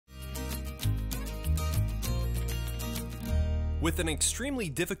With an extremely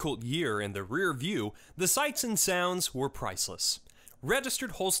difficult year in the rear view, the sights and sounds were priceless.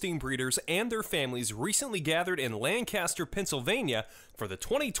 Registered Holstein breeders and their families recently gathered in Lancaster, Pennsylvania for the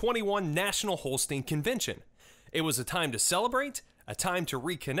 2021 National Holstein Convention. It was a time to celebrate, a time to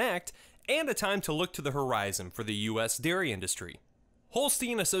reconnect, and a time to look to the horizon for the U.S. dairy industry.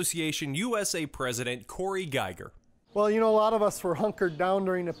 Holstein Association USA President Corey Geiger. Well, a lot of us were hunkered down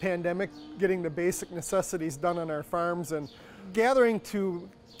during the pandemic, getting the basic necessities done on our farms, and gathering to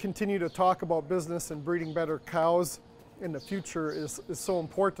continue to talk about business and breeding better cows in the future is so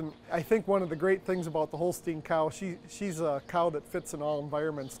important. I think one of the great things about the Holstein cow, she's a cow that fits in all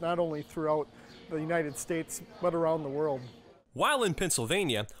environments, not only throughout the United States, but around the world. While in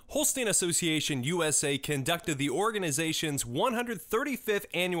Pennsylvania, Holstein Association USA conducted the organization's 135th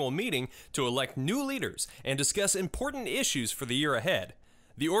annual meeting to elect new leaders and discuss important issues for the year ahead.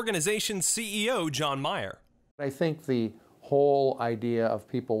 The organization's CEO, John Meyer. I think the whole idea of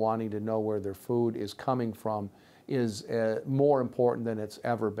people wanting to know where their food is coming from is more important than it's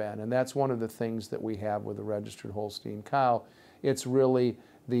ever been. And that's one of the things that we have with the registered Holstein cow. It's really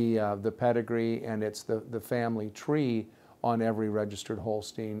the pedigree, and it's the family tree on every registered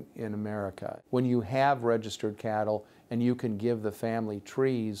Holstein in America. When you have registered cattle and you can give the family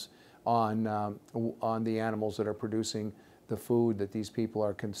trees on the animals that are producing the food that these people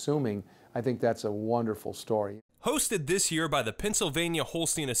are consuming, I think that's a wonderful story. Hosted this year by the Pennsylvania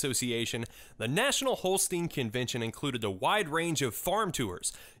Holstein Association, the National Holstein Convention included a wide range of farm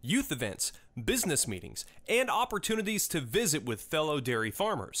tours, youth events, business meetings, and opportunities to visit with fellow dairy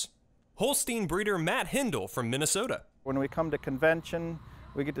farmers. Holstein breeder Matt Hindle from Minnesota. When we come to convention,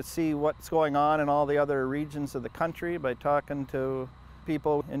 we get to see what's going on in all the other regions of the country by talking to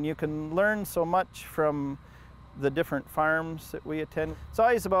people, and you can learn so much from the different farms that we attend. It's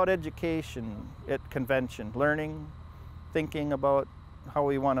always about education at convention, learning, thinking about how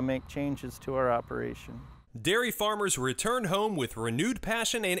we want to make changes to our operation. Dairy farmers returned home with renewed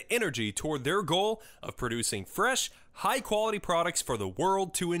passion and energy toward their goal of producing fresh, high-quality products for the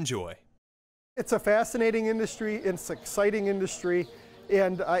world to enjoy. It's a fascinating industry, it's an exciting industry,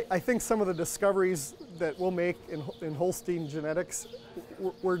 and I think some of the discoveries that we'll make in Holstein genetics,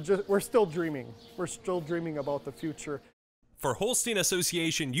 we're still dreaming. We're still dreaming about the future. For Holstein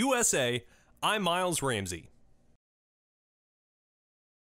Association USA, I'm Miles Ramsey.